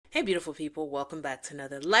Hey, beautiful people, welcome back to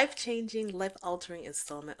another life changing, life altering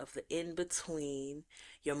installment of The In Between.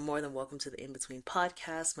 You're more than welcome to the In Between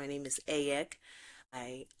podcast. My name is Ayek.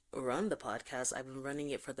 I run the podcast. I've been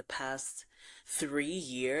running it for the past 3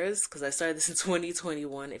 years because I started this in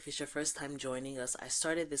 2021. If it's your first time joining us, I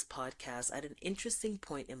started this podcast at an interesting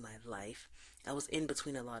point in my life. I was in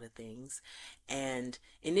between a lot of things, and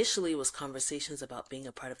initially it was conversations about being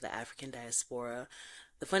a part of the African diaspora.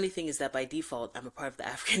 The funny thing is that by default, I'm a part of the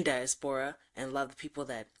African diaspora, and a lot of the people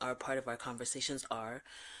that are a part of our conversations are.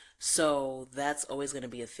 So that's always going to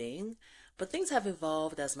be a thing. But things have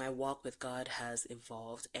evolved as my walk with God has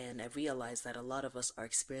evolved, and I realized that a lot of us are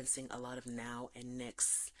experiencing a lot of now and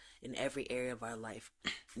next in every area of our life.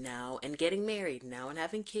 Now and getting married, now and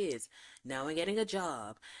having kids, now and getting a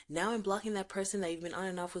job, now and blocking that person that you've been on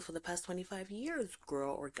and off with for the past 25 years,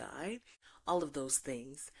 girl or guy. All of those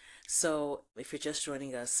things. So if you're just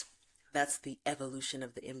joining us, that's the evolution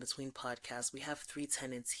of the In Between podcast. We have three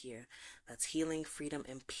tenets here. That's healing, freedom,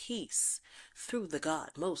 and peace through the God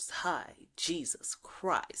Most High, Jesus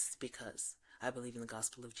Christ, because I believe in the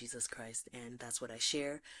gospel of Jesus Christ, and that's what I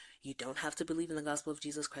share. You don't have to believe in the gospel of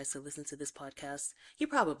Jesus Christ to listen to this podcast. You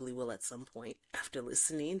probably will at some point after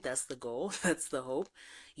listening. That's the goal. That's the hope.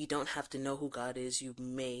 You don't have to know who God is. You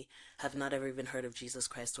may have not ever even heard of Jesus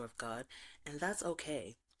Christ or of God, and that's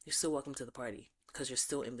okay. You're still welcome to the party because you're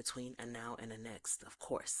still in between a now and a next, of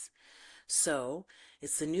course. So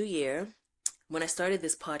it's the new year. When I started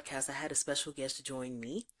this podcast, I had a special guest join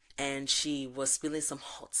me, and she was spilling some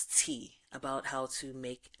hot tea about how to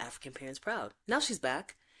make African parents proud. Now she's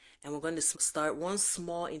back, and we're going to start one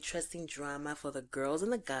small, interesting drama for the girls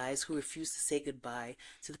and the guys who refuse to say goodbye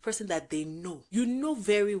to the person that they know. You know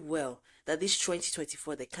very well that this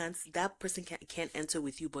 2024, that person can't enter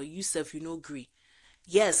with you, but you self, you know, agree.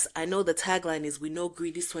 Yes, I know the tagline is we no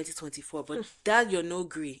gree this 2024, but that your no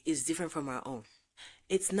gree is different from our own.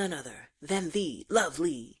 It's none other than the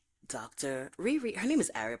lovely Dr. Riri. Her name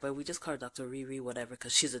is Arid, but we just call her Dr. Riri, whatever,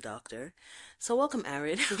 because she's a doctor. So welcome,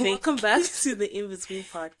 Arid. Welcome back to the In Between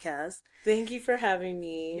podcast. Thank you for having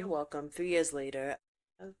me. You're welcome. 3 years later.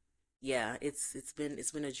 Yeah, it's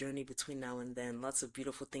been a journey between now and then. Lots of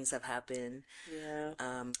beautiful things have happened.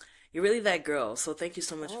 Yeah. You're really that girl. So thank you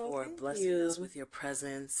so much Oh, for thank blessing you. us with your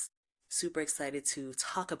presence. Super excited to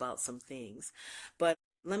talk about some things. But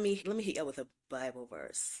let me hit you up with a Bible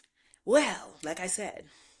verse. Well, like I said,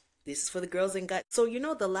 this is for the girls and guys. So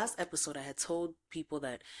the last episode I had told people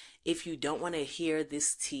that if you don't want to hear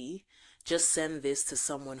this tea, just send this to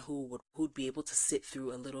someone who'd be able to sit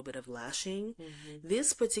through a little bit of lashing.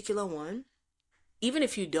 This particular one, even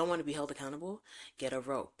if you don't want to be held accountable, get a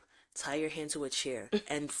rope, tie your hand to a chair,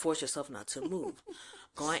 and force yourself not to move.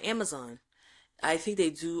 Go on Amazon. I think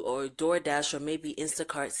they do, or DoorDash, or maybe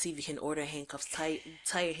Instacart. See if you can order handcuffs. Tie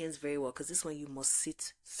your hands very well, because this one you must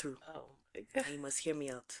sit through. Oh my And God. you must hear me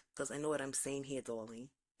out, because I know what I'm saying here, darling,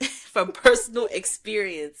 from personal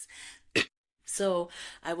experience. So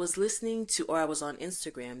I was listening to, or I was on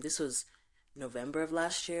Instagram. This was November of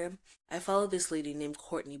last year. I follow this lady named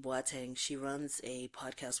Courtney Boateng. She runs a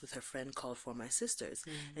podcast with her friend called For My Sisters.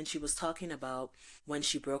 And she was talking about when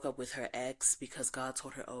she broke up with her ex because God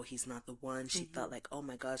told her, oh, he's not the one. She thought like, oh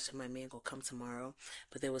my gosh, my man will come tomorrow.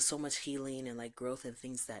 But there was so much healing and like growth and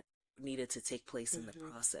things that needed to take place in the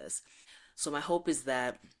process. So my hope is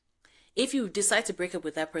that if you decide to break up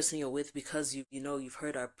with that person you're with because you've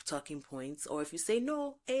heard our talking points, or if you say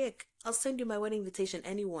no, hey, I'll send you my wedding invitation,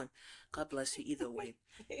 anyone, God bless you either way.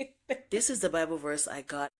 This is the Bible verse I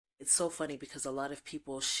got. It's so funny because a lot of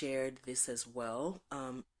people shared this as well.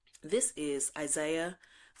 This is Isaiah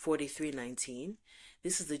 43:19.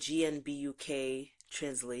 This is the GNBUK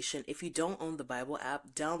translation. If you don't own the Bible app,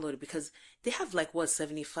 download it because they have like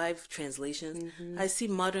 75 translations. I see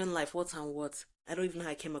Modern Life, what's on what. I don't even know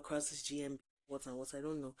how I came across this GM, what's on what, I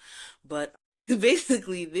don't know. But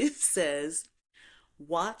basically this says,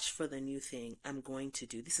 watch for the new thing I'm going to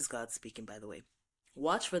do. This is God speaking, by the way.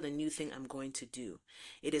 Watch for the new thing I'm going to do.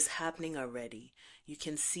 It is happening already. You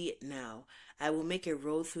can see it now. I will make a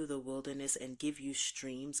road through the wilderness and give you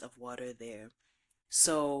streams of water there.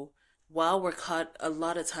 So while a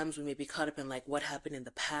lot of times we may be caught up in like what happened in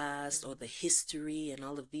the past or the history and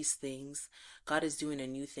all of these things, God is doing a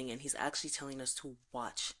new thing and he's actually telling us to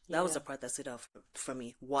watch. That was the part that stood out for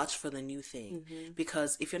me. Watch for the new thing.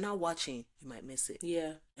 Because if you're not watching, you might miss it.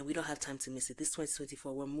 Yeah. And we don't have time to miss it. This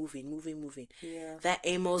 2024, we're moving. Yeah. That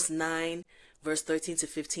Amos 9, verse 13 to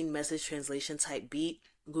 15 message translation type beat,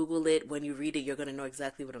 Google it. When you read it, you're going to know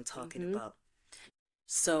exactly what I'm talking about.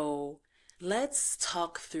 So let's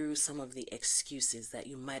talk through some of the excuses that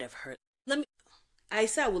you might have heard. I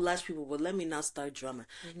said I would lash people, but let me not start drama.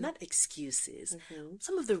 Mm-hmm. Not excuses. Mm-hmm.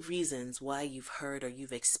 Some of the reasons why you've heard or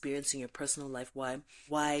you've experienced in your personal life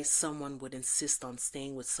why someone would insist on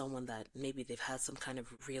staying with someone that maybe they've had some kind of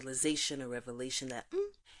realization or revelation that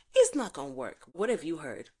it's not gonna work. What have you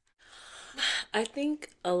heard? I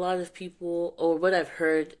think a lot of people, or what I've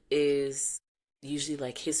heard, is usually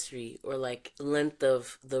like history or like length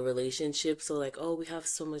of the relationship. So, like, oh, we have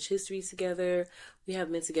so much history together. We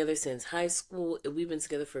have been together since high school. We've been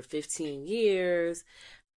together for 15 years.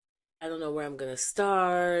 I don't know where I'm gonna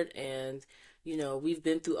start. And, we've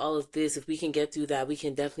been through all of this. If we can get through that, we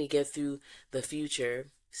can definitely get through the future.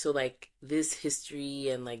 So, like, this history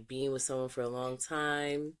and like being with someone for a long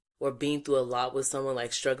time or being through a lot with someone,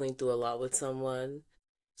 like struggling through a lot with someone.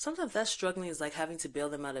 Sometimes that struggling is like having to bail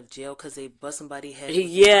them out of jail because they bust somebody head with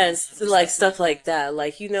Yes, like stuff like stuff like that. that.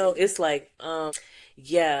 Like, it's like,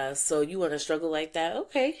 yeah, so you want to struggle like that?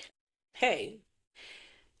 Okay. Hey,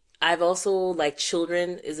 I've also like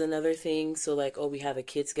children is another thing. So like, oh, we have a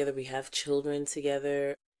kid together, we have children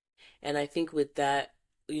together. And I think with that,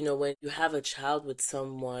 when you have a child with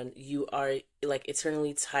someone, you are like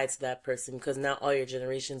eternally tied to that person because now all your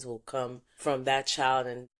generations will come from that child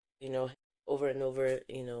and, you know, over and over.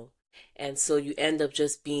 And so you end up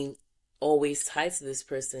just being always tied to this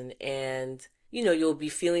person. And, you'll be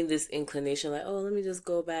feeling this inclination like, oh, let me just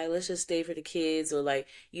go back. Let's just stay for the kids. Or like,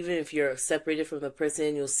 even if you're separated from the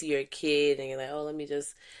person, you'll see your kid and you're like, oh, let me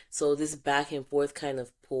just. So this back and forth kind of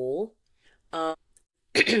pull. Um,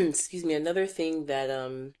 excuse me, another thing that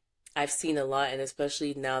I've seen a lot, and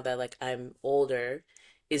especially now that like I'm older,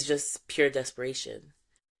 is just pure desperation.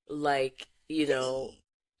 Like,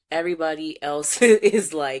 everybody else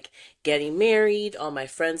is like getting married, all my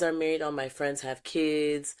friends are married, all my friends have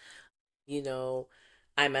kids, you know,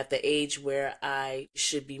 I'm at the age where I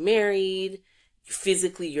should be married.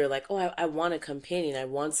 Physically, you're like, oh, I want a companion. I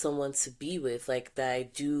want someone to be with, like that I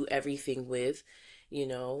do everything with.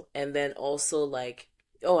 And then also, like,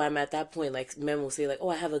 oh, I'm at that point, like, men will say, like, oh,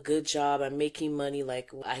 I have a good job. I'm making money.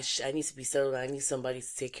 Like, I need to be settled. I need somebody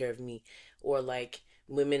to take care of me. Or, like,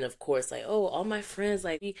 women, of course, like, oh, all my friends,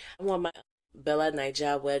 like, I want my Bella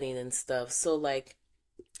Naija wedding and stuff. So, like,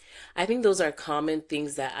 I think those are common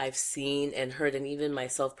things that I've seen and heard, and even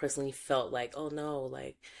myself personally felt like, oh no,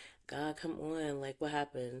 like, God, come on, like, what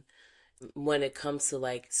happened? When it comes to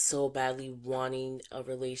like so badly wanting a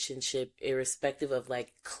relationship, irrespective of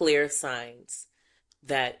like clear signs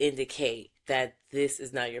that indicate that this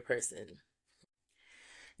is not your person.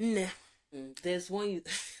 Nah, there's one.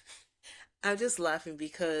 I'm just laughing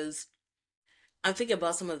because I'm thinking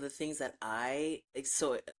about some of the things that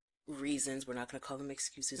reasons, we're not going to call them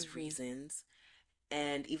excuses, Mm-hmm. reasons,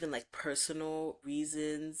 and even like personal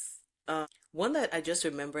reasons. One that I just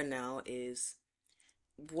remember now is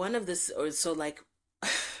one of this, or so like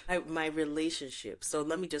my relationship. So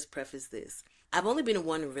let me just preface this. I've only been in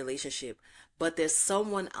one relationship, but there's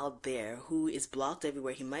someone out there who is blocked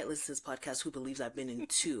everywhere. He might listen to this podcast who believes I've been in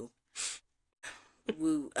two.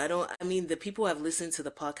 I mean, the people who have listened to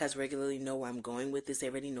the podcast regularly know where I'm going with this. They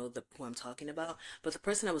already know who I'm talking about. But the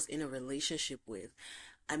person I was in a relationship with,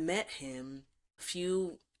 I met him a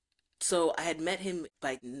few, so I had met him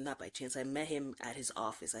not by chance, I met him at his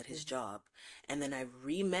office, at his job. And then I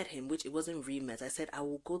re-met him, which it wasn't re-met. I said, I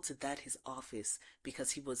will go to his office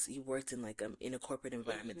because he worked in like, in a corporate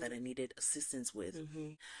environment that I needed assistance with.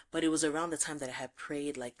 Mm-hmm. But it was around the time that I had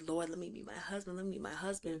prayed, like, Lord, let me meet my husband, let me meet my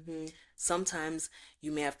husband. Mm-hmm. Sometimes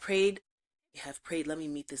you may have prayed, let me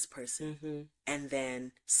meet this person. Mm-hmm. And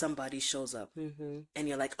then somebody shows up Mm-hmm. and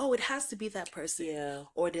you're like, oh, it has to be that person. Yeah.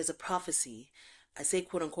 Or there's a prophecy. I say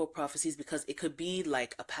quote unquote prophecies because it could be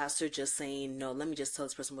like a pastor just saying, no, let me just tell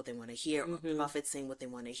this person what they want to hear, or a Mm-hmm. prophet saying what they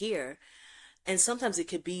want to hear. And sometimes it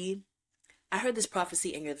could be, I heard this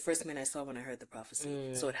prophecy and you're the first man I saw when I heard the prophecy.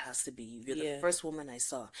 So Mm. it has to be you. You're the Yeah. first woman I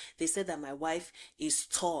saw. They said that my wife is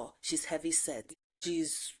tall. She's heavy set.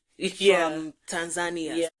 She's Yeah. from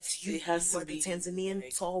Tanzania. Yeah. You, It has you to are the be Tanzanian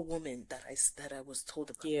like, tall woman that I was told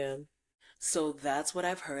about. yeah. So that's what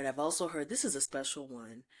I've heard. I've also heard this is a special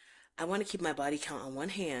one. I want to keep my body count on one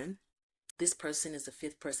hand. This person is the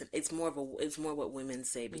fifth person. It's more what women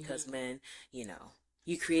say because Mm-hmm. men, you know,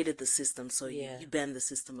 you created the system, so Yeah. you bend the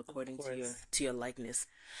system Of according course. to your likeness.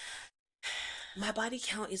 My body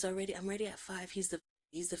count is already, I'm already at five. He's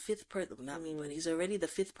the fifth person, not me, but Mm. he's already the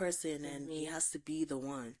fifth person and he Mm-hmm. has to be the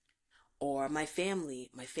one. Or my family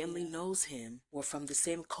Yeah. knows him. We're from the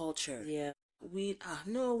same culture. Yeah.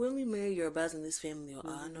 No, we only marry Yorubas in this family. Or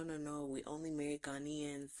Mm-hmm. no, we only marry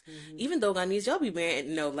Ghanaians. Mm-hmm. Even though Ghanaians, y'all be married.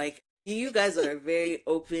 No, like you guys are very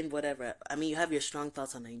open, whatever. I mean, you have your strong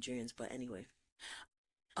thoughts on Nigerians, but anyway.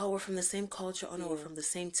 Oh, we're from the same culture. Oh no, we're Yeah. from the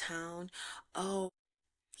same town. Oh,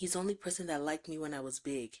 he's the only person that liked me when I was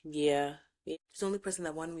big. Yeah. Yeah. He's the only person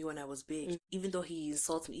that wanted me when I was big. Mm. Even though he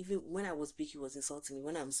insulted me, even when I was big, he was insulting me.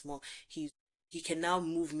 When I'm small, he can now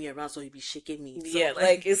move me around, so he'd be shaking me. So Yeah, like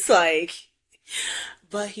like, it's like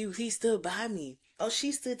but he stood by me. Oh,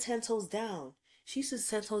 she stood 10 toes down. She stood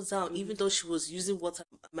 10 toes down, even mhm. though she was using water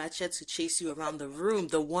machete to chase you around the room,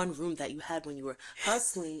 the one room that you had when you were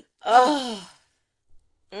hustling. Oh,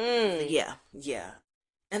 Oh. Mm. yeah, yeah.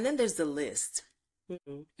 And then there's the list.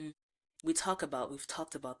 Mm-mm. Mm. We've talked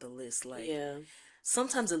about the list. Like Yeah.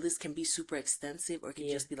 sometimes the list can be super extensive or it can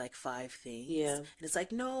Yeah. just be like five things. Yeah. And it's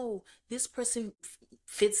like, no, this person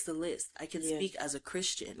fits the list. I can Yeah. speak as a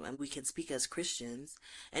Christian and we can speak as Christians.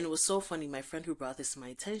 And it was so funny. My friend who brought this to my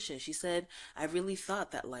attention, she said, I really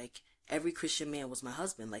thought that like every Christian man was my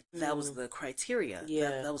husband. Like that was Mm. the criteria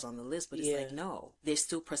Yeah. that was on the list. But it's Yeah. like, no, there's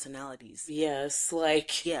still personalities. Yes,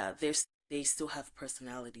 like Yeah, they still have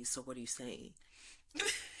personalities. So what are you saying?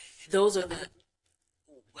 Those are the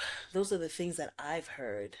those are the things that I've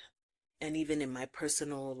heard and even in my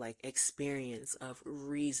personal like experience of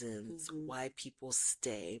reasons mhm. why people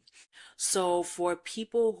stay. So for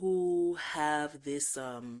people who have this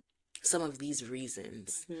some of these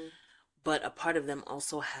reasons, Mhm. but a part of them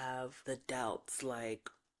also have the doubts like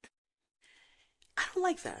I don't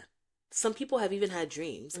like that. Some people have even had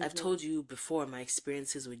dreams. I've Mhm. told you before my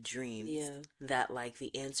experiences with dreams Yeah. that like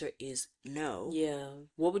the answer is no. Yeah.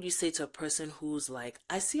 What would you say to a person who's like,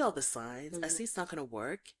 I see all the signs, I Mhm. see it's not gonna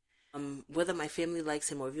work. Whether my family likes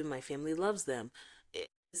him or even my family loves them,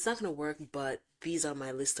 it's not gonna work, but these are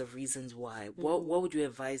my list of reasons why. Mhm. What would you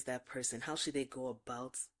advise that person? How should they go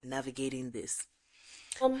about navigating this?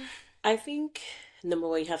 Um, I think number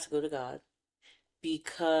one, you have to go to God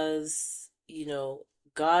because,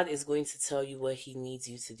 God is going to tell you what he needs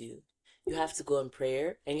you to do. You have to go in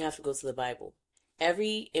prayer and you have to go to the Bible.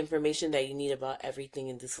 Every information that you need about everything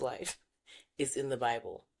in this life is in the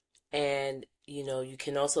Bible. And, you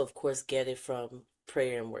can also, of course, get it from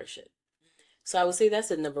prayer and worship. So I would say that's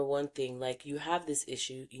the number one thing. Like, you have this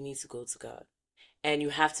issue, you need to go to God. And you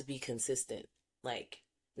have to be consistent. Like,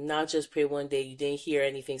 not just pray one day, you didn't hear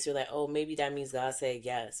anything. So you're like, oh, maybe that means God said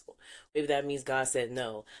yes. Maybe that means God said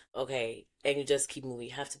no. Okay. And you just keep moving.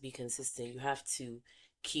 You have to be consistent. You have to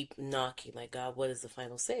keep knocking. Like, God, what is the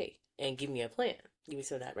final say? And give me a plan. Give me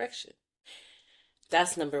some direction.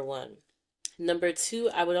 That's number one. Number two,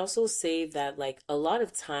 I would also say that, like, a lot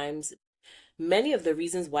of times, many of the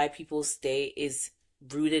reasons why people stay is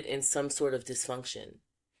rooted in some sort of dysfunction.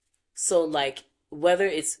 So, like, whether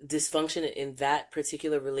it's dysfunction in that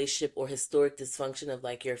particular relationship or historic dysfunction of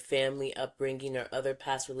like your family upbringing or other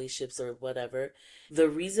past relationships or whatever, the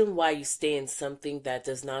reason why you stay in something that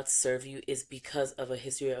does not serve you is because of a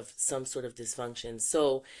history of some sort of dysfunction.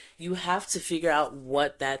 So, you have to figure out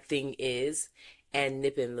what that thing is and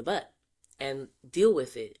nip it in the butt and deal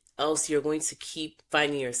with it. Else, you're going to keep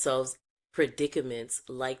finding yourselves predicaments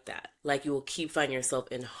like that. Like, you will keep finding yourself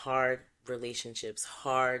in hard relationships,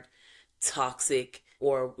 hard toxic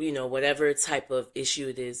or whatever type of issue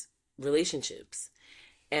it is, relationships.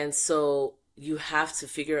 And so you have to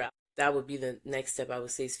figure out, that would be the next step, I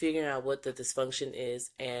would say, is figuring out what the dysfunction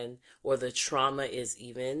is and or the trauma is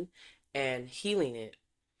even, and healing it.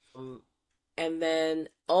 um, and then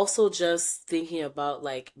also just thinking about,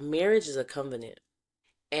 like, marriage is a covenant,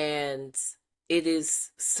 and it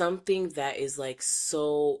is something that is like,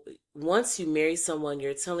 so once you marry someone,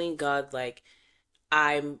 you're telling God, like,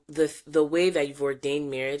 I'm the way that you've ordained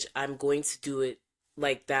marriage, I'm going to do it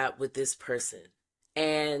like that with this person.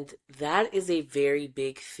 And that is a very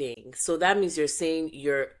big thing. So that means you're saying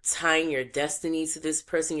you're tying your destiny to this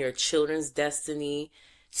person, your children's destiny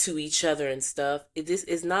to each other and stuff. This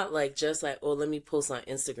is not like just like, oh, let me post on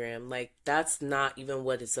Instagram. Like, that's not even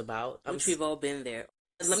what it's about. Which we've all been there.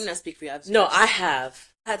 Let me not speak for you. No, I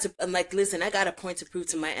have. I had to. I'm like, listen, I got a point to prove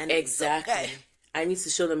to my enemies. So, Exactly. I need to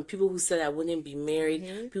show them. People who said I wouldn't be married,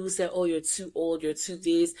 hmm people who said, oh, you're too old, you're too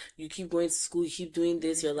this, you keep going to school, you keep doing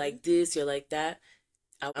this, you're like that.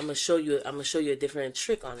 I'm gonna show you a different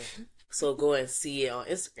trick on it. So go and see it on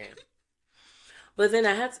Instagram. But then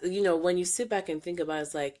I had to, when you sit back and think about it,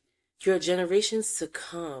 it's like, your generations to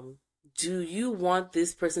come, do you want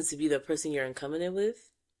this person to be the person you're in covenant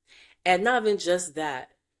with? And not even just that,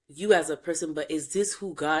 you as a person, but is this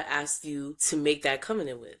who God asked you to make that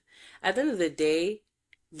covenant with? At the end of the day,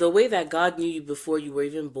 the way that God knew you before you were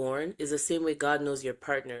even born is the same way God knows your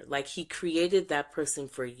partner. Like, he created that person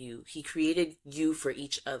for you. He created you for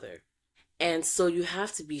each other. And so you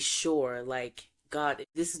have to be sure, like, God,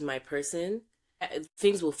 this is my person.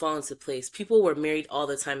 things will fall into place. People were married all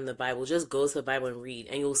the time in the Bible. Just go to the Bible and read,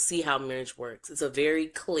 and you'll see how marriage works. It's a very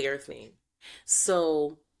clear thing.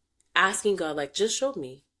 So asking God, like, just show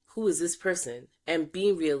me, who is this person, and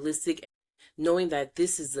being realistic, knowing that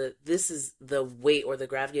this is the weight or the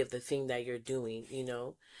gravity of the thing that you're doing, you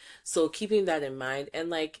know. So keeping that in mind, and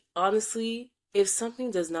like, honestly, if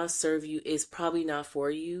something does not serve you, it's probably not for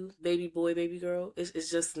you, baby boy, baby girl. It's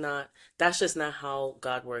just not. That's just not how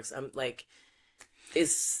God works. I'm like,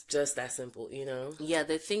 it's just that simple, you know. Yeah,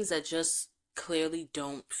 there are things that just clearly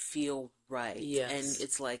don't feel right. And Yes.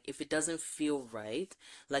 it's like, if it doesn't feel right,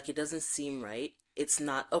 like it doesn't seem right, it's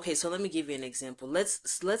not okay. So let me give you an example. Let's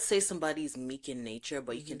say somebody's meek in nature,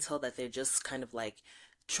 but you can Hmm. tell that they're just kind of like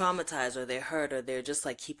traumatized, or they're hurt, or they're just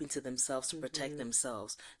like keeping to themselves to protect Hmm.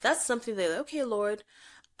 themselves. That's something they're like, okay, Lord,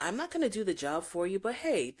 I'm not going to do the job for you, but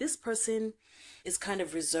hey, this person is kind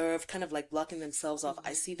of reserved, kind of like blocking themselves off. I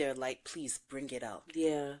Hmm. see their light. Please bring it out.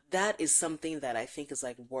 Yeah. That is something that I think is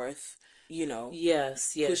like worth, you know,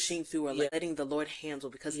 Yes. Yes. pushing through, or Yeah. like letting the Lord handle,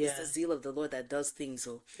 because it's the Yeah. zeal of the Lord that does things.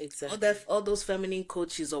 So Exactly. all those feminine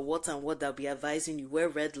coaches or what and what that be advising you, wear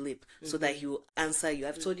red lip so that Hmm. he will answer you.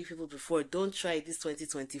 I've told you people before, don't try this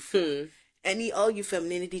 2024. Hmm. All you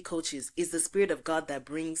femininity coaches, is the spirit of God that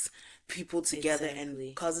brings people together and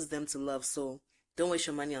Exactly. causes them to love. So don't waste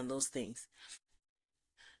your money on those things.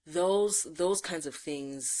 Those kinds of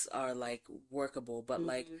things are like workable, but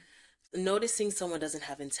like Hmm. noticing someone doesn't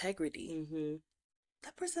have integrity, Hmm.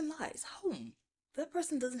 that person lies. That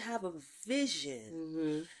person doesn't have a vision.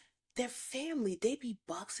 Hmm. Their family, they be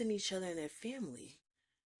boxing each other in their family.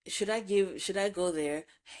 Should I go there?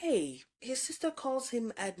 Hey, his sister calls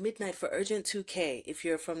him at midnight for urgent 2K. If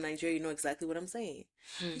you're from Nigeria, you know exactly what I'm saying.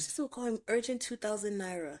 His sister will call him urgent 2,000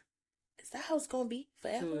 naira. Is that how it's gonna be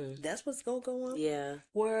forever? Hmm. That's what's gonna go on? Yeah.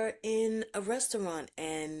 We're in a restaurant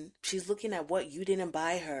and she's looking at what you didn't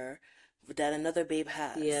buy her that another babe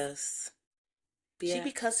has. Yes. She Yeah.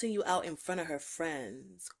 be cussing you out in front of her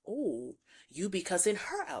friends. Oh, you be cussing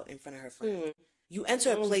her out in front of her friends. Hmm. You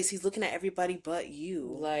enter a Mm. place, he's looking at everybody but you.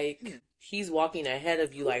 Hmm. Like, he's walking ahead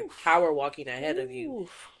of you, like Oof. power walking ahead of you,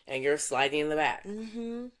 Oof. and you're sliding in the back.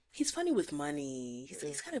 Mm-hmm. He's funny with money.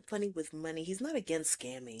 He's kind Mm. of funny with money. He's not against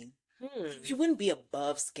scamming. Hmm. You wouldn't be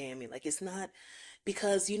above scamming. Like, it's not,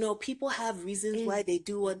 because people have reasons why Mm. they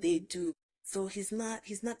do what they Hmm. do. So he's not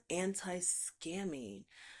anti-scamming.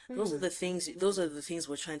 Hmm. Those are the things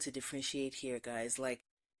we're trying to differentiate here, guys. Like,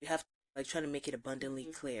 you have to like try to make it abundantly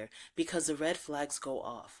Hmm. clear, because the red flags go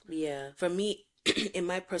off. Yeah. For me, in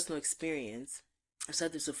my personal experience, I've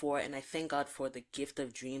said this before, and I thank God for the gift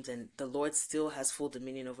of dreams, and the Lord still has full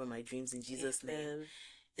dominion over my dreams in Jesus' name. Amen.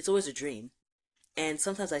 It's always a dream, and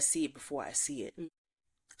sometimes I see it before I see it. Mm.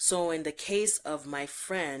 So, in the case of my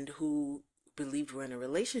friend who believed we're in a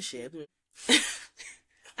relationship, Mhm.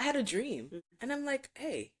 I had a dream, Mhm. and I'm like,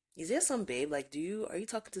 "Hey, is there some babe? Like, are you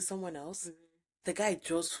talking to someone else?" Mhm. The guy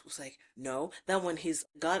just was like, "No." That one, his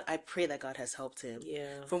God, I pray that God has helped him.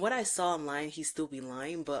 Yeah. From what I saw online, he still be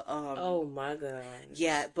lying, but Oh my gosh.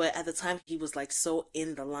 yeah. But at the time, he was like so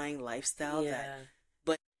in the lying lifestyle that, Yeah.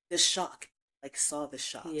 but the shock, like saw the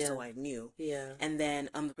shock, Yeah. so I knew. Yeah. And then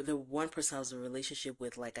the one person I was in a relationship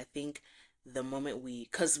with, like I think the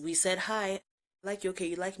moment cause we said hi, like you, okay,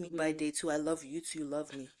 you like me. By Mhm. day two, I love you, you too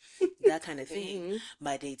love me, that kind of thing. Mhm.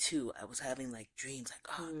 By day two, I was having like dreams,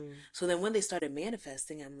 like oh. Mhm. So then when they started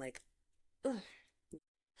manifesting, I'm like, ugh,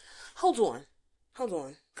 hold on, hold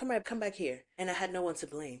on, come back here. And I had no one to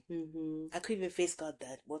blame. Mhm. I could even face God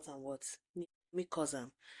that what's on what. Me cause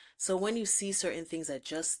them. So when you see certain things that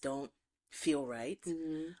just don't feel right,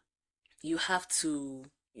 Mhm. you have to,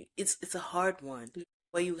 it's a hard one,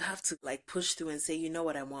 but you have to like push through and say, you know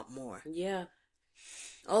what, I want more. Yeah.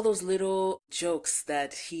 All those little jokes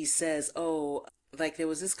that he says, oh, like there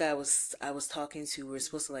was this guy I was talking to, we were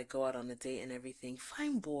supposed to like go out on a date and everything.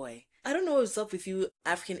 Fine boy. I don't know what's up with you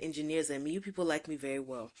African engineers and me. You people like me very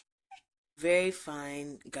well. Very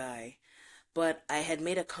fine guy. But I had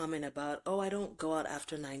made a comment about, oh, I don't go out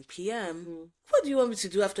after 9 p.m. Mhm. What do you want me to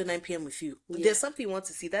do after 9 p.m. with you? Yeah. There's something you want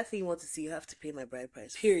to see. That thing you want to see, you have to pay my bride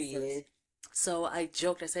price first. Period. So I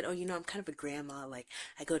joked. I said, "Oh, I'm kind of a grandma. Like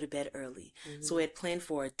I go to bed early." So we Mhm. had planned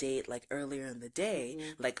for a date like earlier in the day,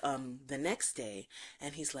 Mhm. like the next day.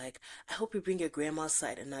 And he's like, "I hope you bring your grandma's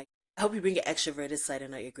side and not. I hope you bring your extroverted side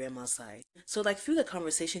and not your grandma's side." So like through the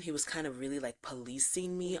conversation, he was kind of really like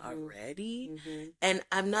policing me Mhm. already. Mhm. And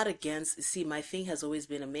I'm not against. See, my thing has always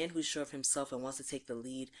been a man who's sure of himself and wants to take the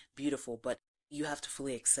lead. Beautiful, but you have to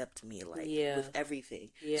fully accept me, like with Yeah. everything.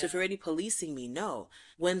 So if Yeah. you're already policing me, no.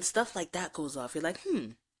 When stuff like that goes off, you're like,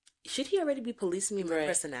 should he already be policing me, my Right.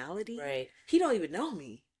 personality? Right. He don't even know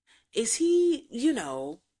me. Is he,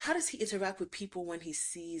 how does he interact with people when he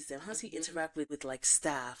sees them? How does he Mhm. interact with like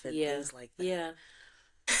staff and Yeah. things like Yeah.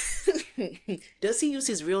 that? Does he use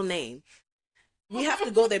his real name? We have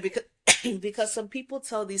to go there because because some people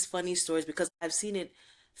tell these funny stories because I've seen it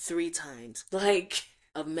 3 times Like,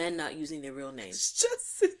 of men not using their real name. it's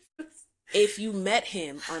just. If you met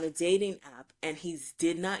him on a dating app and he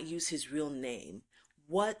did not use his real name,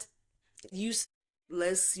 what you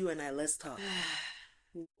you and I let's talk.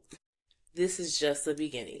 This is just the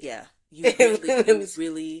beginning. Yeah, you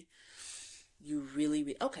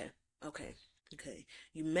really, okay, okay, okay.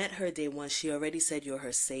 You met her day one. She already said you're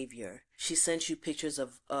her savior. She sent you pictures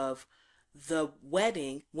of the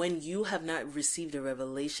wedding when you have not received a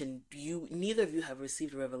revelation. Neither of you have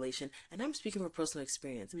received a revelation, and I'm speaking from personal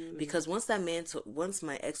experience Mm. because once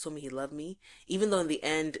my ex told me he loved me, even though in the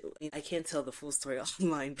end I can't tell the full story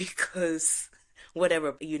online because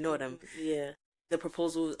whatever, you know what I'm, Yeah. the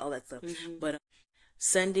proposal, all that stuff, Hmm. but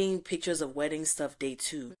sending pictures of wedding stuff day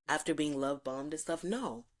two after being love bombed and stuff.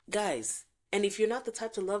 No, guys. And if you're not the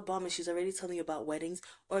type to love bomb and she's already telling you about weddings,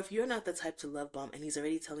 or if you're not the type to love bomb and he's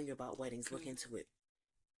already telling you about weddings, look into it.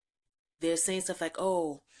 They're saying stuff like,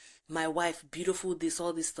 "Oh, my wife, beautiful, this,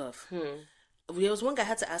 all this stuff." Hmm. There was one guy I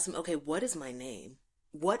had to ask him, "Okay, what is my name?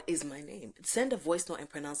 What is my name? Send a voice note and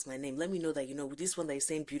pronounce my name. Let me know that this one that you're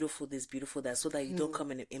saying beautiful, this, beautiful, that, so that you don't Hmm.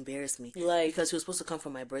 come and embarrass me." Like, Because he was supposed to come for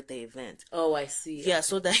my birthday event. oh, I see. Yeah,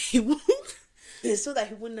 so that he won't, so that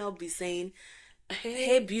he would now be saying, "Hey,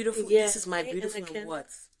 Hey, beautiful, yeah. this is my Hey, beautiful and Anakin. what?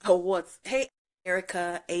 Oh, what? Hey,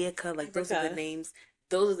 Erica, Ayaka, like those are the Africa. names.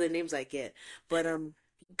 Those are the names I get. But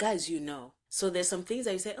guys, So there's some things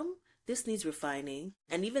that you say, this needs refining,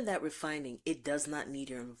 and even that refining, it does not need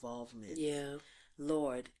your involvement. Yeah.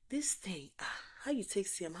 Lord, this thing, how you take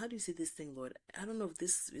Siam, how do you say this thing, Lord? I don't know if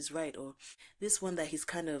this is right, or this one that he's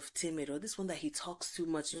kind of timid, or this one that he talks too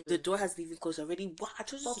much. The door hasn't even closed already.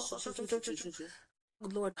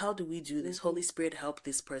 Lord, how do we do this? Hmm. Holy Spirit, help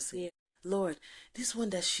this person. Yeah. Lord, this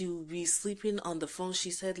one that she will be sleeping on the phone.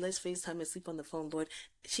 She said, "Let's FaceTime and sleep on the phone." Lord,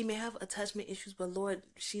 she may have attachment issues, but Lord,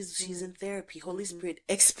 she's in therapy. Holy Spirit,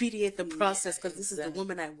 expedite the process because this is the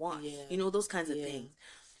woman I want. Yeah. Those kinds of Yeah. things.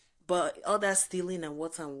 But all that stealing and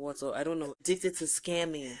what, or I don't know, addicted to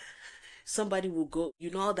scamming. Somebody will go,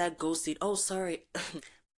 all that ghosting. Oh, sorry.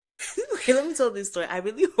 Okay, let me tell this story. I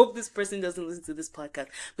really hope this person doesn't listen to this podcast,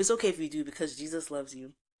 but it's okay if you do because Jesus loves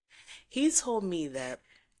you. He told me that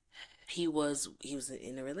he was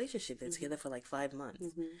in a relationship. They're together for like 5 months,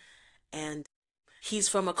 Hmm. and he's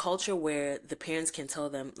from a culture where the parents can tell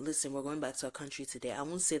them, "Listen, we're going back to our country today." I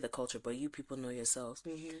won't say the culture, but you people know yourselves.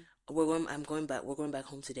 Hmm. I'm going back. We're going back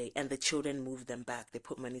home today, and the children move them back. They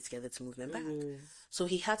put money together to move them back. Hmm. So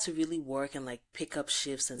he had to really work and like pick up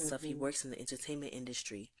shifts and stuff. He Hmm. works in the entertainment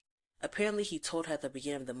industry. Apparently, he told her at the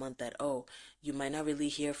beginning of the month that, "Oh, you might not really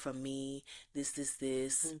hear from me. This."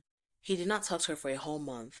 He did not talk to her for a whole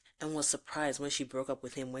month and was surprised when she broke up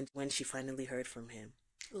with him when she finally heard from him.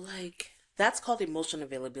 Like, That's called emotional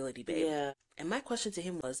availability, babe. yeah. And my question to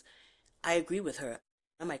him was, I agree with her.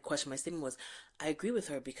 Not my question, my statement was, I agree with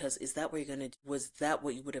her because was that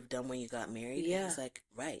what you would have done when you got married? And Yeah. he's like,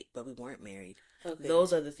 right, but we weren't married. Okay.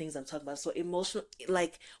 Those are the things I'm talking about. So emotional,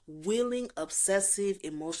 like willing, obsessive,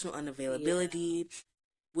 emotional unavailability,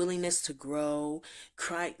 willingness to grow,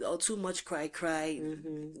 cry, too much cry,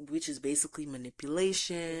 Hmm. which is basically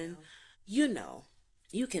manipulation. You know,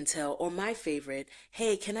 you can tell. Or my favorite,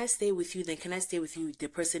 "Hey, can I stay with you? Then can I stay with you?" The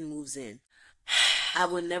person moves in. I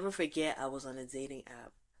will never forget I was on a dating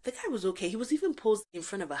app. The guy was okay. He was even posed in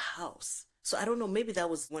front of a house. So I don't know, maybe that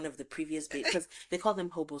was one of the previous because they call them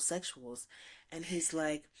homosexuals. And he's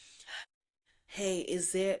like, "Hey,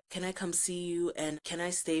 can I come see you and can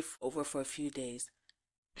I stay over for a few days?"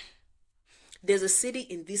 There's a city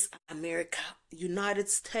in this America, United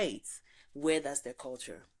States, where that's their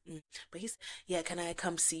culture. But he's, "Yeah, can I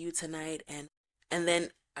come see you tonight?" And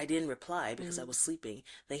then I didn't reply because I was sleeping.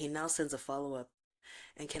 Then he now sends a follow-up,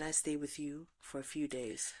 "And can I stay with you for a few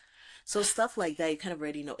days?" So stuff like that, you kind of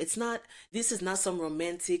already know. This is not some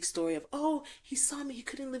romantic story of, "Oh, he saw me, he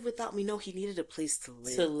couldn't live without me." No, he needed a place to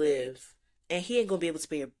live. To live. And he ain't gonna be able to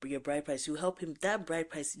pay your bride price. You help him, that bride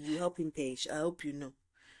price, you help him pay. I hope you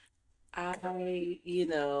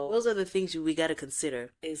know. Those are the things we got to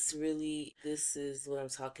consider. This is what I'm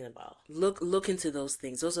talking about. Look into those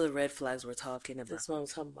things. Those are the red flags we're talking about. That's what I'm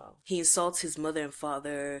talking about. He insults his mother and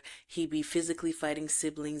father. He be physically fighting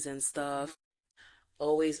siblings and stuff.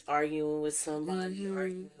 Always arguing with somebody,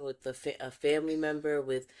 arguing with a family member,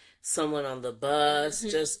 with someone on the bus,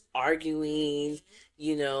 just arguing,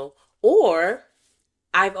 Or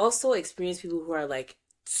I've also experienced people who are like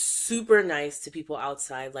super nice to people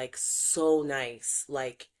outside, like so nice.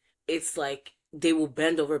 Like it's like they will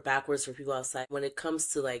bend over backwards for people outside. When it comes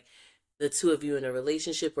to like the two of you in a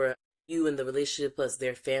relationship or you in the relationship plus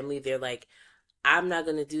their family, they're like, I'm not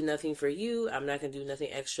gonna do nothing for you. I'm not gonna do nothing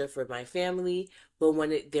extra for my family. But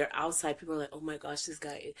when they're outside, people are like, "Oh my gosh, this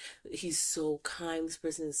guy, he's so kind. This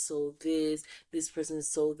person is so this. This person is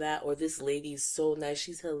so that. Or this lady is so nice.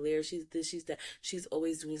 She's hilarious. She's this. She's that. She's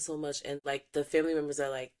always doing so much." And like the family members are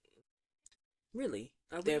like, Really?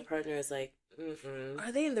 Are their we? partner is like, "Mm-mm."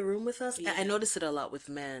 Are they in the room with us? I Yeah. notice it a lot with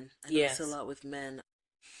men. I notice it a Yes. lot with men.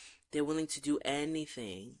 They're willing to do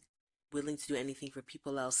anything for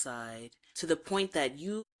people outside to the point that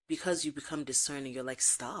because you become discerning, you're like,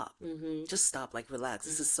 stop. Mm-hmm. Just stop, like, relax.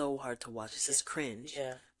 This is Mm-hmm. so hard to watch. This Yeah. is cringe.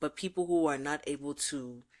 Yeah. But people who are not able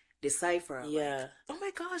to decipher are like, Yeah. oh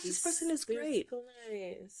my gosh, this person He's is they're great. so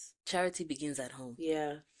nice. Charity begins at home.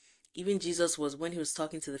 Yeah. Even Jesus was, when he was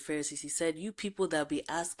talking to the Pharisees, he said, you people that be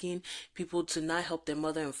asking people to not help their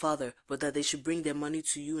mother and father, but that they should bring their money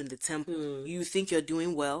to you in the temple. Hmm. You think you're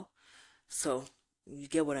doing well? So you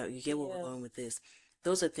get what we're Yeah. going with this.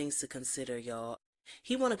 Those are things to consider, y'all.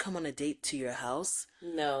 He want to come on a date to your house?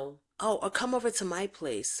 No. Oh, or come over to my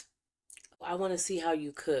place. I want to see how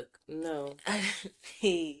you cook. No.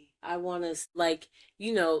 Hey. I want to, like,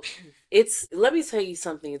 it's, let me tell you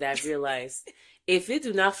something that I've realized. If it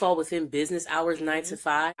do not fall within business hours, 9 to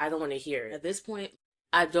 5, I don't want to hear At it. this point,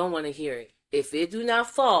 I don't want to hear it. If it do not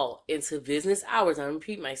fall into business hours, I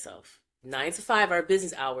repeat myself. 9 to 5 are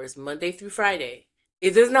business hours, Monday through Friday.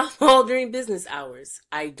 It does not fall during business hours.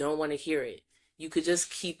 I don't want to hear it. You could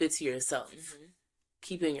just keep it to yourself.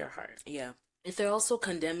 Keep it in your heart. yeah. If they're also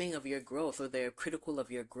condemning of your growth or they're critical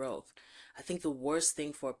of your growth, I think the worst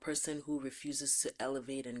thing for a person who refuses to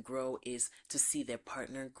elevate and grow is to see their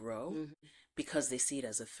partner grow Mhm. because they see it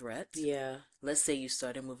as a threat. Yeah. Let's say you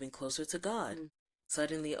started moving closer to God. Mhm.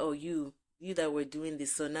 Suddenly, oh, you that were doing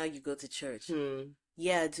this, so now you go to church. Hmm.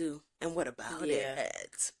 Yeah, I do. And what about Yeah.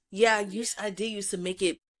 it? Yeah, I did used to make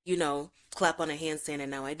it, clap on a handstand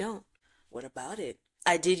and now I don't. What about it?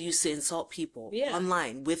 I did used to insult people Yeah.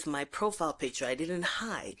 online with my profile picture. I didn't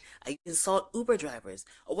hide. I insult Uber drivers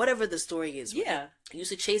or whatever the story is. Right? Yeah. I used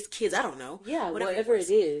to chase kids. I don't know. Yeah, Whatever whatever was.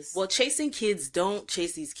 it is. Well, chasing kids, don't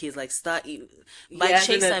chase these kids. Like, stop. By Yeah, as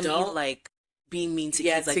chase, an I mean, adult, like, being mean to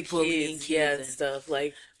yeah, kids, to like bullying kids, yeah, kids and and stuff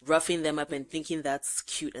like, roughing them up and thinking that's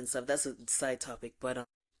cute and stuff. That's a side topic, but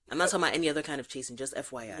I'm not talking about any other kind of chasing, just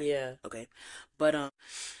FYI. yeah. Okay. But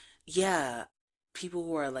yeah, people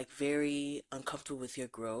who are like very uncomfortable with your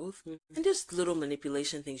growth Mhm. and just little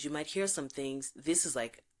manipulation things. You might hear some things. This is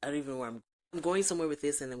like, I don't even know where I'm going somewhere with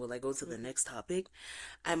this, and then we'll like go to the Mhm. next topic.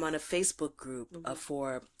 I'm on a Facebook group Mhm.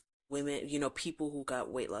 for women, people who got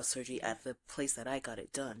weight loss surgery at the place that I got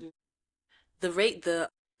it done. Mhm. The rate,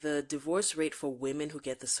 the divorce rate for women who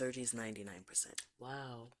get the surgery is 99%.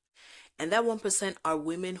 Wow. And that 1% are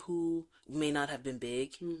women who may not have been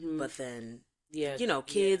big, Hmm. but then, Yeah,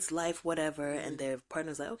 kids, life, whatever, Mhm. and their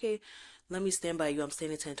partner's like, okay, let me stand by you. I'm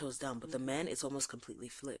standing 10 toes down. But the Mhm. men, it's almost completely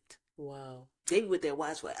flipped. Wow. They with their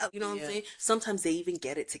wives, well, you know what I'm Yeah. saying? Sometimes they even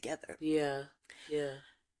get it together. Yeah. Yeah.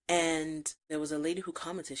 And there was a lady who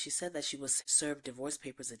commented, she said that she was served divorce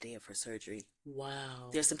papers a day of her surgery. Wow.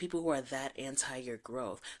 There's some people who are that anti your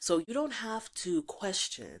growth. So you don't have to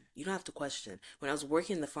question. You don't have to question. When I was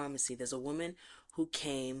working in the pharmacy, there's a woman who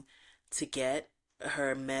came to get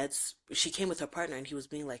her meds. She came with her partner and he was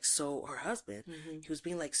being like her husband, Hmm. he was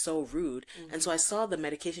being like so rude. Hmm. And so I saw the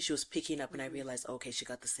medication she was picking up and I realized, okay, she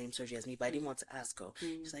got the same surgery as me, but I didn't want to ask her.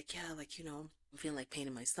 Hmm. She's like, yeah, like, I'm feeling like pain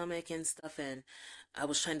in my stomach and stuff. And I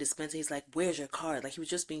was trying to dispense it. He's like, where's your card? Like, he was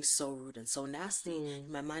just being so rude and so nasty. Hmm.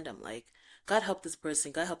 In my mind, I'm like, God help this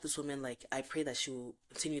person. God help this woman. Like, I pray that she will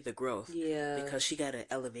continue the growth. Yeah. Because she got to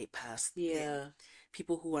elevate past Yeah.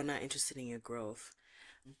 people who are not interested in your growth.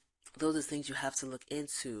 Those are things you have to look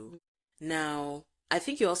into. Now, I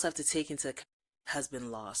think you also have to take into account has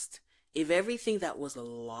been lost. If everything that was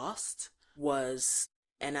lost was,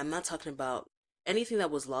 and I'm not talking about anything that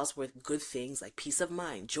was lost were good things like peace of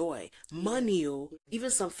mind, joy, money, or even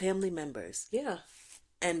some family members. Yeah.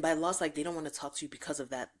 And by lost, like they don't want to talk to you because of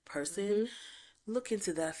that person. Mhm. Look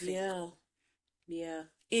into that thing. Yeah. Yeah.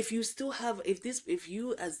 If you still have, if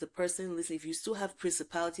you as the person listening, if you still have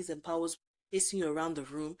principalities and powers chasing you around the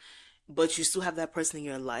room, but you still have that person in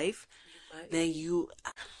your life, then you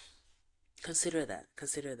consider that.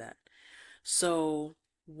 Consider that. So,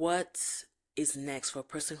 what is next for a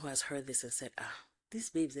person who has heard this and said, these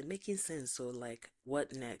babes are making sense. So, like,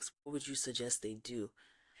 what next? What would you suggest they do?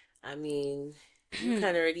 I mean, you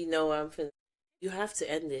kind of already know you have to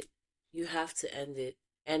end it. You have to end it.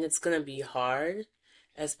 And it's going to be hard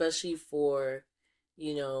especially for,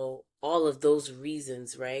 all of those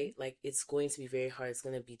reasons, right? Like it's going to be very hard. It's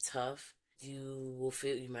going to be tough. You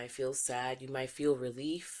might feel sad, you might feel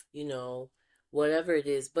relief, whatever it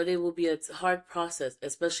is, but it will be a hard process,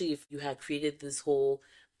 especially if you had created this whole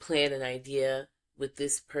plan and idea with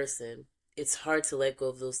this person. It's hard to let go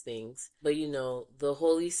of those things. But the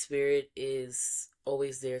Holy Spirit is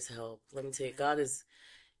always there to help. Let me tell you, God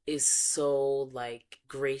is so like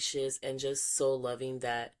gracious and just so loving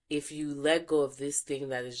that if you let go of this thing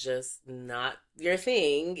that is just not your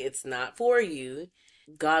thing, it's not for you,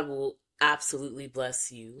 God will absolutely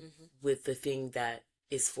bless you with the thing that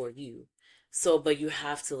is for you. So, but you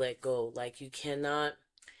have to let go. Like you cannot,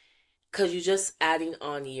 because you're just adding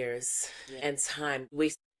on years and time.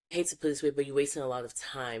 Waste. I hate to put it this way, but you're wasting a lot of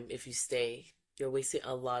time if you stay. You're wasting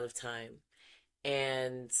a lot of time.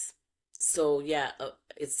 And so, yeah,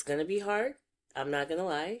 it's gonna be hard. I'm not gonna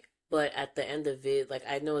lie. But at the end of it, like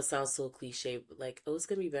I know it sounds so cliche, but like, oh, it's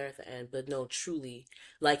gonna be better at the end. But no, truly,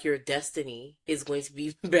 like your destiny is going to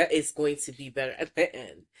be is going to be better at the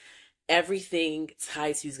end. Everything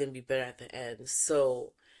tied to you is gonna be better at the end.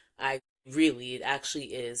 So I really, it actually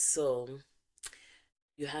is. So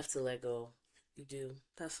you have to let go. You do.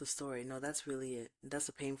 That's the story. No, that's really it. That's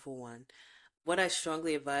a painful one. What I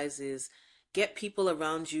strongly advise is get people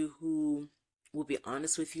around you who will be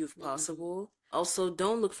honest with you if possible. Also,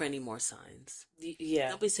 don't look for any more signs. Yeah.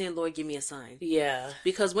 Don't be saying, Lord, give me a sign. Yeah.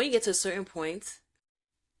 Because when you get to a certain point,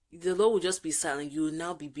 the Lord will just be silent. You will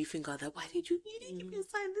now be beefing God that why did you didn't give me a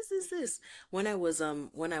sign? This is this. When I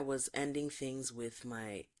was ending things with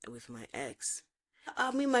my ex.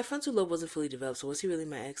 I mean, my frontal lobe wasn't fully developed, so was he really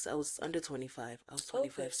my ex? I was under 25. I was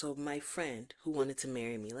 25. Okay. So my friend who wanted to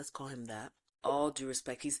marry me, let's call him that. All due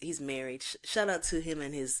respect, he's married. Shout out to him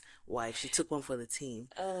and his wife. She took one for the team.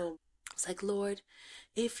 It's like, Lord,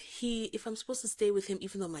 if I'm supposed to stay with him,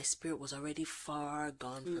 even though my spirit was already far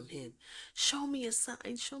gone from him, show me a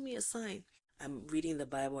sign. Show me a sign. I'm reading the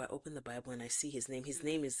Bible. I open the Bible and I see his name. His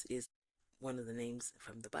name is one of the names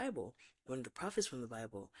from the Bible, one of the prophets from the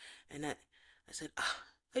Bible, and I said,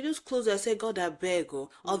 I just closed it. I said, God, I beg. Oh.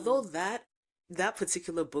 Although that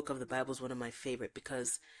particular book of the Bible is one of my favorite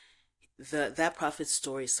because that prophet's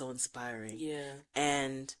story is so inspiring. Yeah.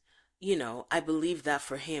 And I believe that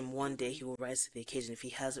for him, one day he will rise to the occasion if he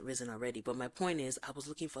hasn't risen already. But my point is, I was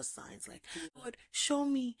looking for signs like, Lord, show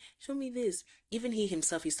me this. Even he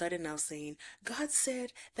himself, he started now saying, God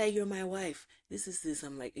said that you're my wife. This is this.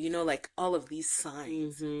 I'm like, like all of these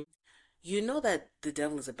signs. You know that the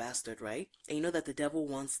devil is a bastard, right? And you know that the devil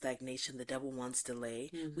wants stagnation, the devil wants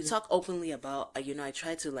delay. We talk openly about, I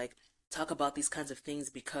try to like talk about these kinds of things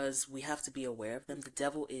because we have to be aware of them. The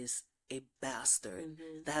devil is a bastard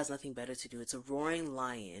that has nothing better to do. It's a roaring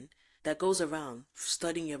lion that goes around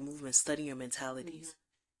studying your movements, studying your mentalities.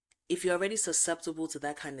 If you're already susceptible to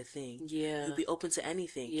that kind of thing, you'll be open to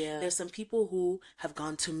anything. There's some people who have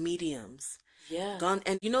gone to mediums. Gone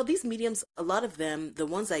and these mediums, a lot of them, the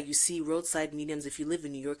ones that you see roadside mediums, if you live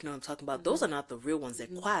in New York, you know what I'm talking about, those are not the real ones. They're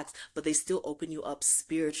quacks, but they still open you up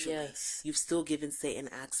spiritually. You've still given Satan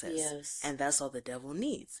access. And that's all the devil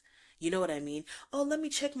needs. You know what I mean? Oh, let me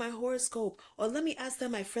check my horoscope. Or let me ask that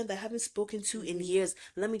my friend that I haven't spoken to in years.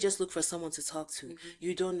 Let me just look for someone to talk to.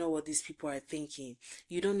 You don't know what these people are thinking.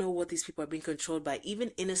 You don't know what these people are being controlled by.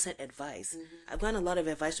 Even innocent advice. I've gotten a lot of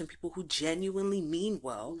advice from people who genuinely mean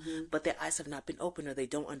well, but their eyes have not been opened or they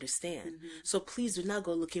don't understand. So please do not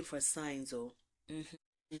go looking for signs or...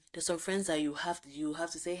 There's some friends that you have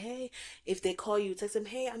to say, hey, if they call you, text them,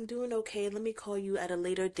 hey, I'm doing okay. Let me call you at a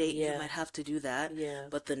later date. You might have to do that.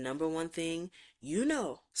 But the number one thing,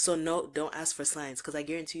 so no, don't ask for signs because I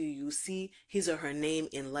guarantee you see his or her name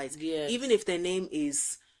in lights. Even if their name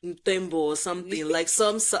is Tembo or something like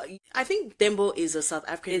I think Tembo is a South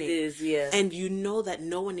African name. It is, yeah. And you know that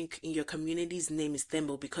no one in your community's name is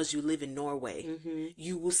Tembo because you live in Norway.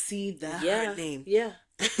 You will see that her name.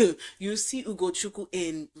 You see Ugochukwu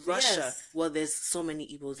in Russia. Well, there's so many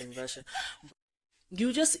Igbos in Russia.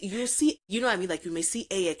 You see, you know what I mean? Like you may see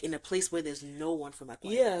Ayek in a place where there's no one from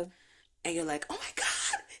Akwa. And you're like, oh my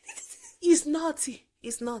God, he's naughty.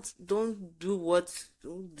 It's not. Don't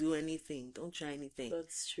do anything. Don't try anything.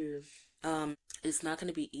 That's true. It's not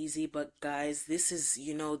gonna be easy, but guys, this is,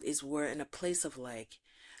 we're in a place of like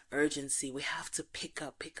urgency. We have to pick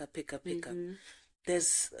up.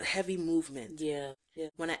 there's heavy movement. Yeah. Yeah.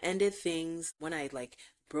 When I ended things, when I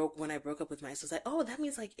broke up with my ex, I was like, oh, that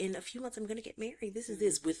means like in a few months I'm gonna get married. This is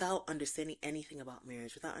this, without understanding anything about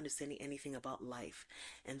marriage, without understanding anything about life.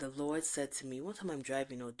 And the Lord said to me one time, I'm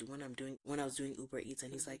driving, when I was doing Uber Eats,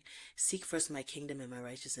 and He's like, seek first my kingdom and my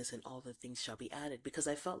righteousness, and all the things shall be added. Because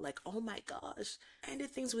I felt like, oh my gosh, I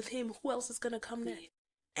ended things with Him. Who else is gonna come next?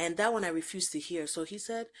 And that one I refused to hear. So He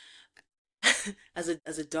said, as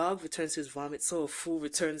a dog returns to his vomit, so a fool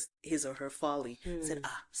returns his or her folly. Said,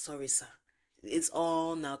 sorry, sir. It's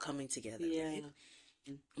all now coming together. Yeah. Right?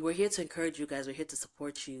 We're here to encourage you guys. We're here to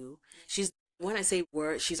support you. When I say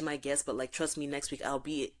she's my guest, but like trust me, next week I'll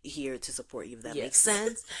be here to support you, if that makes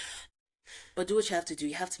sense. But do what you have to do.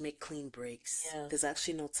 You have to make clean breaks. Yeah. There's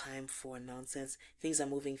actually no time for nonsense. Things are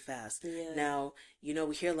moving fast. Yeah. Now,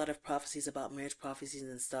 we hear a lot of prophecies about marriage prophecies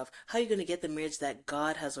and stuff. How are you going to get the marriage that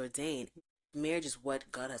God has ordained? Marriage is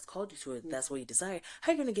what God has called you to. That's what you desire.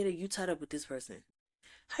 How are you going to get it? You tied up with this person.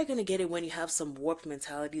 How are you going to get it when you have some warped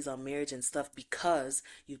mentalities on marriage and stuff because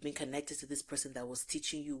you've been connected to this person that was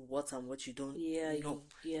teaching you what and what you don't know?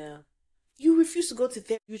 Yeah. You refuse to go to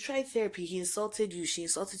therapy. You tried therapy. He insulted you. She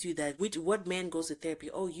insulted you. What man goes to therapy?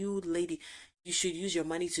 Oh, you lady, you should use your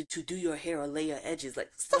money to do your hair or lay your edges. Like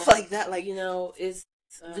stuff like that. Like, it's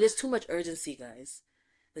there's too much urgency, guys.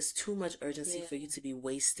 There's too much urgency for you to be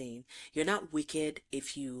wasting. You're not wicked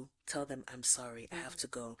if you tell them, I'm sorry, I have to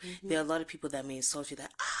go. There are a lot of people that may insult you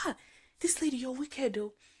that, this lady, you're wicked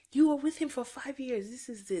though. You were with him for 5 years. This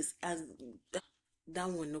is this. And that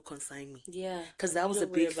one no consign me. Yeah. Because that was a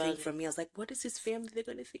big thing for me. I was like, what is his family? They're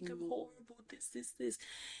going to think I'm horrible. This.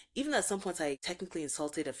 Even at some points, I technically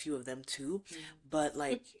insulted a few of them too. But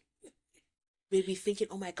like, maybe thinking,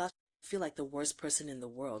 oh my gosh, feel like the worst person in the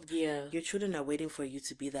world. Yeah. Your children are waiting for you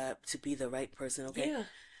to be the right person, okay? Yeah.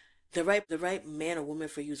 The right man or woman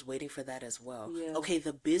for you is waiting for that as well. Yeah. Okay,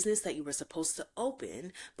 the business that you were supposed to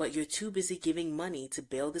open, but you're too busy giving money to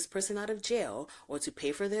bail this person out of jail or to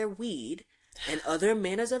pay for their weed and other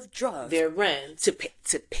manners of drugs. Their rent.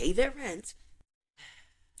 To pay their rent.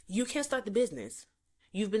 You can't start the business.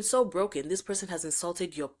 You've been so broken. This person has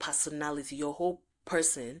insulted your personality, your whole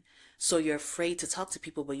person. So you're afraid to talk to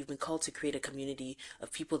people, but you've been called to create a community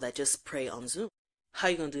of people that just pray on Zoom. How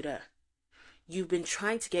are you going to do that? You've been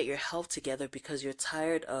trying to get your health together because you're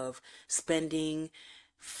tired of spending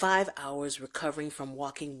 5 hours recovering from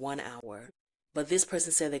walking 1 hour. But this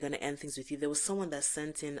person said they're going to end things with you. There was someone that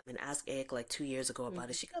sent in and asked Eric like 2 years ago about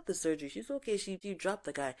it. She got the surgery. She's okay. She dropped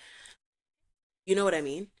the guy. You know what I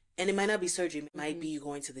mean? And it might not be surgery. It might be you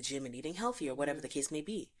going to the gym and eating healthy or whatever the case may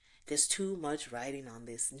be. There's too much riding on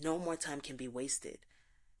this. No more time can be wasted.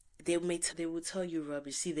 They will tell you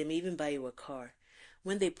rubbish. See, they may even buy you a car.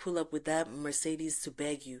 When they pull up with that Mercedes to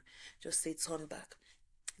beg you, just say, turn back.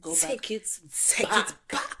 Go back. Take it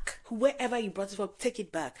back. Wherever you brought it from, take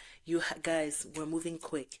it back. You guys, we're moving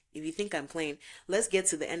quick. If you think I'm playing, let's get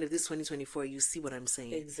to the end of this 2024. You see what I'm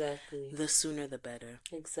saying? Exactly. The sooner the better.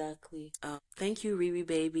 Exactly. Thank you, Riri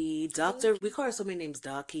baby. We call her so many names.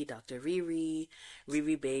 Docky, Dr. Riri,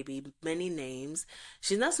 Riri baby, many names.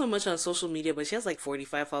 She's not so much on social media, but she has like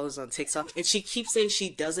 45 followers on TikTok. And she keeps saying she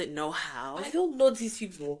doesn't know how. I don't know these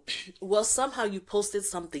people. Well, somehow you posted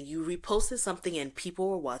something. You reposted something and people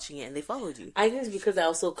were watching it and they followed you. I think it's because I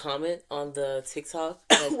also comment on the TikTok.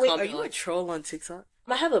 Wait, are you a troll on TikTok?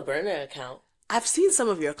 I have a burner account. I've seen some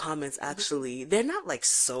of your comments actually. They're not like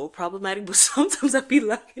so problematic, but sometimes I be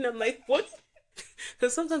laughing. I'm like, what?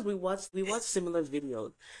 Because sometimes we watch similar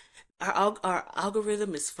videos. Our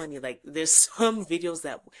algorithm is funny. Like there's some videos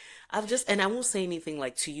that and I won't say anything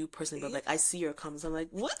like to you personally, but like I see your comments. I'm like,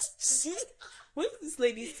 what? What is this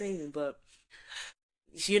lady saying? But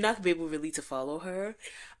you're not gonna be able really to follow her,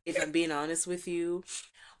 if I'm being honest with you.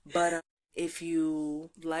 But if you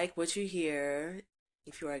like what you hear,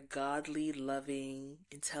 if you are godly, loving,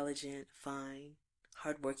 intelligent, fine,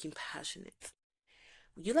 hardworking, passionate,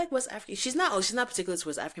 you like West African. She's not particular to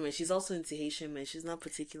West African men. She's also into Haitian men. She's not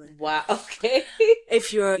particular. Wow. Okay.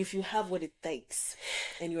 If you have what it takes,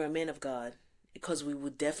 and you're a man of God, because we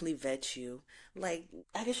would definitely vet you. Like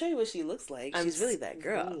I can show you what she looks like. She's really that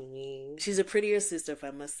girl. She's a prettier sister, if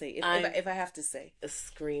I must say. If I have to say,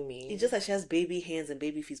 screaming. It's just like she has baby hands and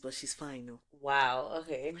baby feet, but she's fine though. Wow.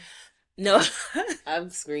 Okay. No. I'm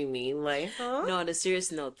screaming like, huh? No, on a serious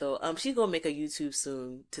note though, she's gonna make a YouTube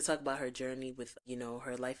soon to talk about her journey with,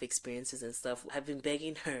 her life experiences and stuff. I've been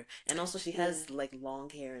begging her. And also she has like long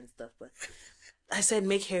hair and stuff, but I said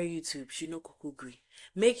make hair YouTube. She no kukugri.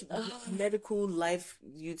 Make medical life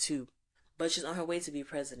YouTube. But she's on her way to be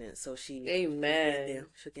president, so Amen.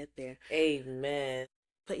 She'll get there. Amen.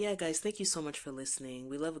 But yeah, guys, thank you so much for listening.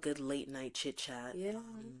 We love a good late night chit chat. Yeah.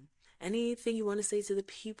 Anything you want to say to the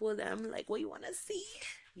people that I'm like, what you want to see?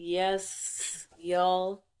 Yes,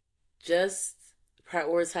 y'all, just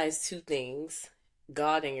prioritize two things: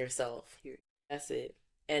 God and yourself. That's it.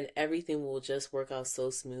 And everything will just work out so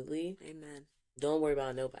smoothly. Amen. Don't worry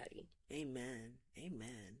about nobody. Amen.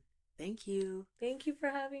 Amen. Thank you. Thank you for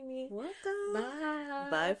having me. Welcome. Bye.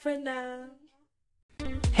 Bye for now.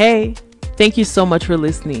 Hey, thank you so much for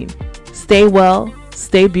listening. Stay well,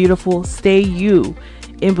 stay beautiful, stay you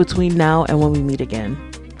in between now and when we meet again.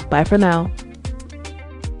 Bye for now.